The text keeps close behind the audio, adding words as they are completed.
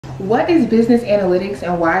What is business analytics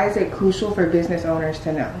and why is it crucial for business owners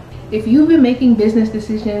to know? If you've been making business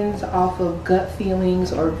decisions off of gut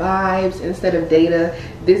feelings or vibes instead of data,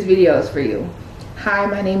 this video is for you. Hi,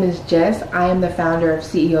 my name is Jess. I am the founder of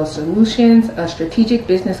CEO Solutions, a strategic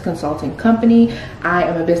business consulting company. I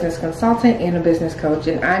am a business consultant and a business coach,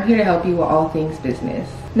 and I'm here to help you with all things business.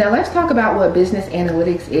 Now let's talk about what business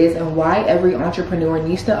analytics is and why every entrepreneur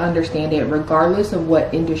needs to understand it regardless of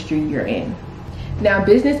what industry you're in. Now,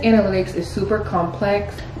 business analytics is super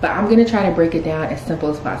complex, but I'm gonna try to break it down as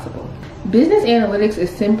simple as possible. Business analytics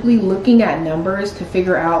is simply looking at numbers to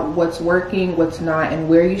figure out what's working, what's not, and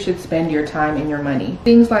where you should spend your time and your money.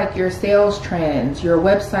 Things like your sales trends, your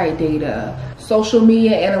website data, social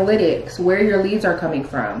media analytics, where your leads are coming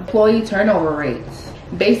from, employee turnover rates.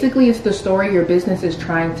 Basically, it's the story your business is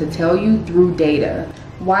trying to tell you through data.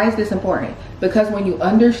 Why is this important? Because when you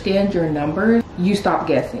understand your numbers, you stop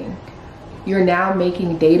guessing. You're now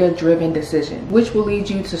making data-driven decisions, which will lead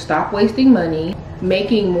you to stop wasting money,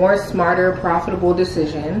 making more smarter, profitable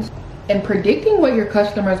decisions, and predicting what your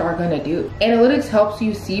customers are gonna do. Analytics helps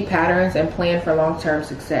you see patterns and plan for long-term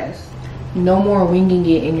success. No more winging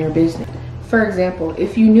it in your business. For example,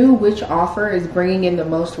 if you knew which offer is bringing in the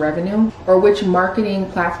most revenue or which marketing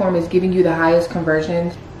platform is giving you the highest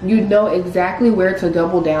conversions, you'd know exactly where to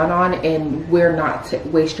double down on and where not to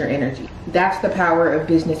waste your energy. That's the power of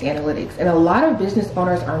business analytics, and a lot of business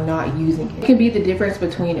owners are not using it. It can be the difference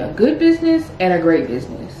between a good business and a great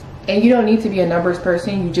business. And you don't need to be a numbers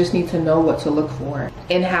person, you just need to know what to look for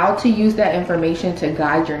and how to use that information to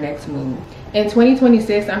guide your next move. In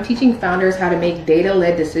 2026, I'm teaching founders how to make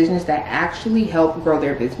data-led decisions that actually help grow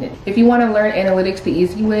their business. If you want to learn analytics the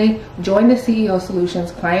easy way, join the CEO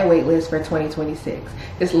Solutions client waitlist for 2026.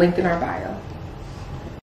 It's linked in our bio.